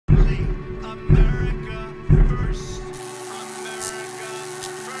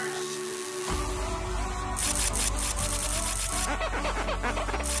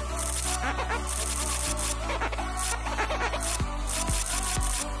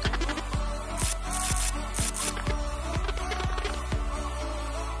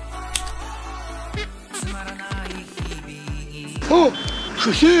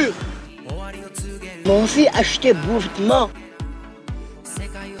Chaussures. M'ont aussi acheté bouffement.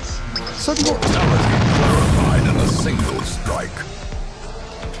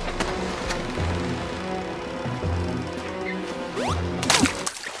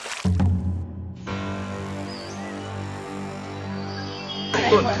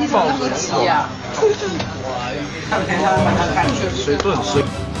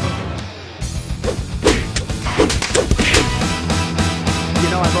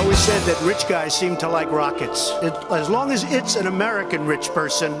 I've always said that rich guys seem to like rockets. As long as it's an American rich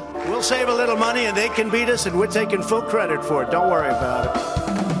person, we'll save a little money and they can beat us and we're taking full credit for it. Don't worry about it.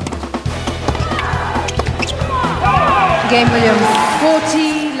 Game Williams,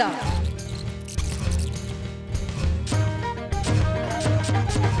 40 love.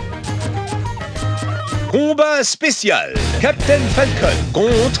 Combat spécial. Captain Falcon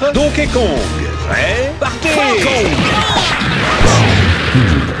contre Donkey Kong. Prêt? Partez!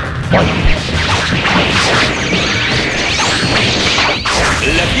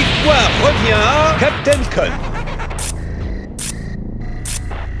 La victoire revient à Captain Con.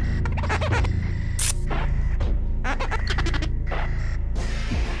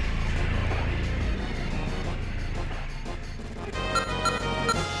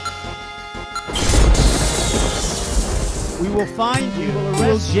 We will find you,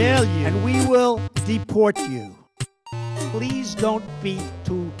 we'll jail you, and we will deport you. Please don't be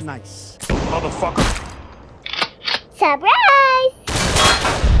too nice. Motherfucker. Surprise!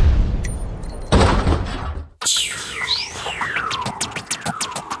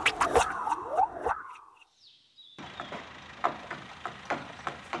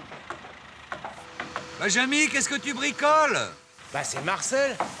 Jamy, qu'est-ce que tu bricoles? Bah c'est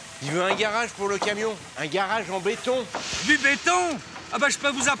Marcel. Il veut un garage pour le camion. Un garage en béton. Du béton? Ah bah je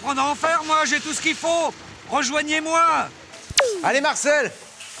peux vous apprendre à en faire, moi, j'ai tout ce qu'il faut. Rejoignez-moi. Allez Marcel,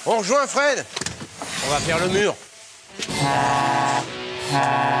 on rejoint Fred. On va faire le mur.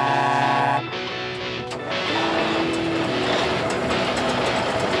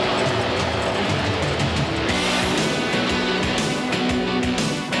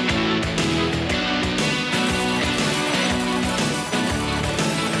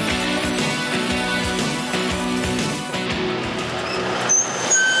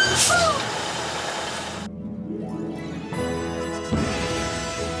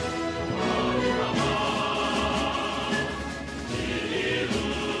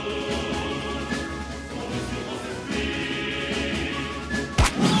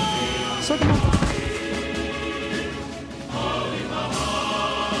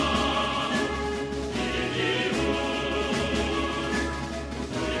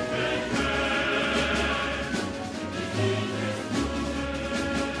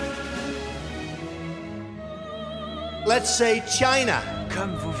 Let's say China.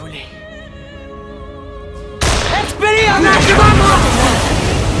 Comme vous voulez. Nous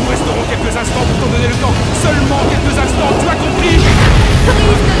resterons quelques instants pour t'en donner le temps. Seulement quelques instants, tu as compris?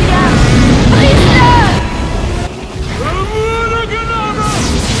 Prise de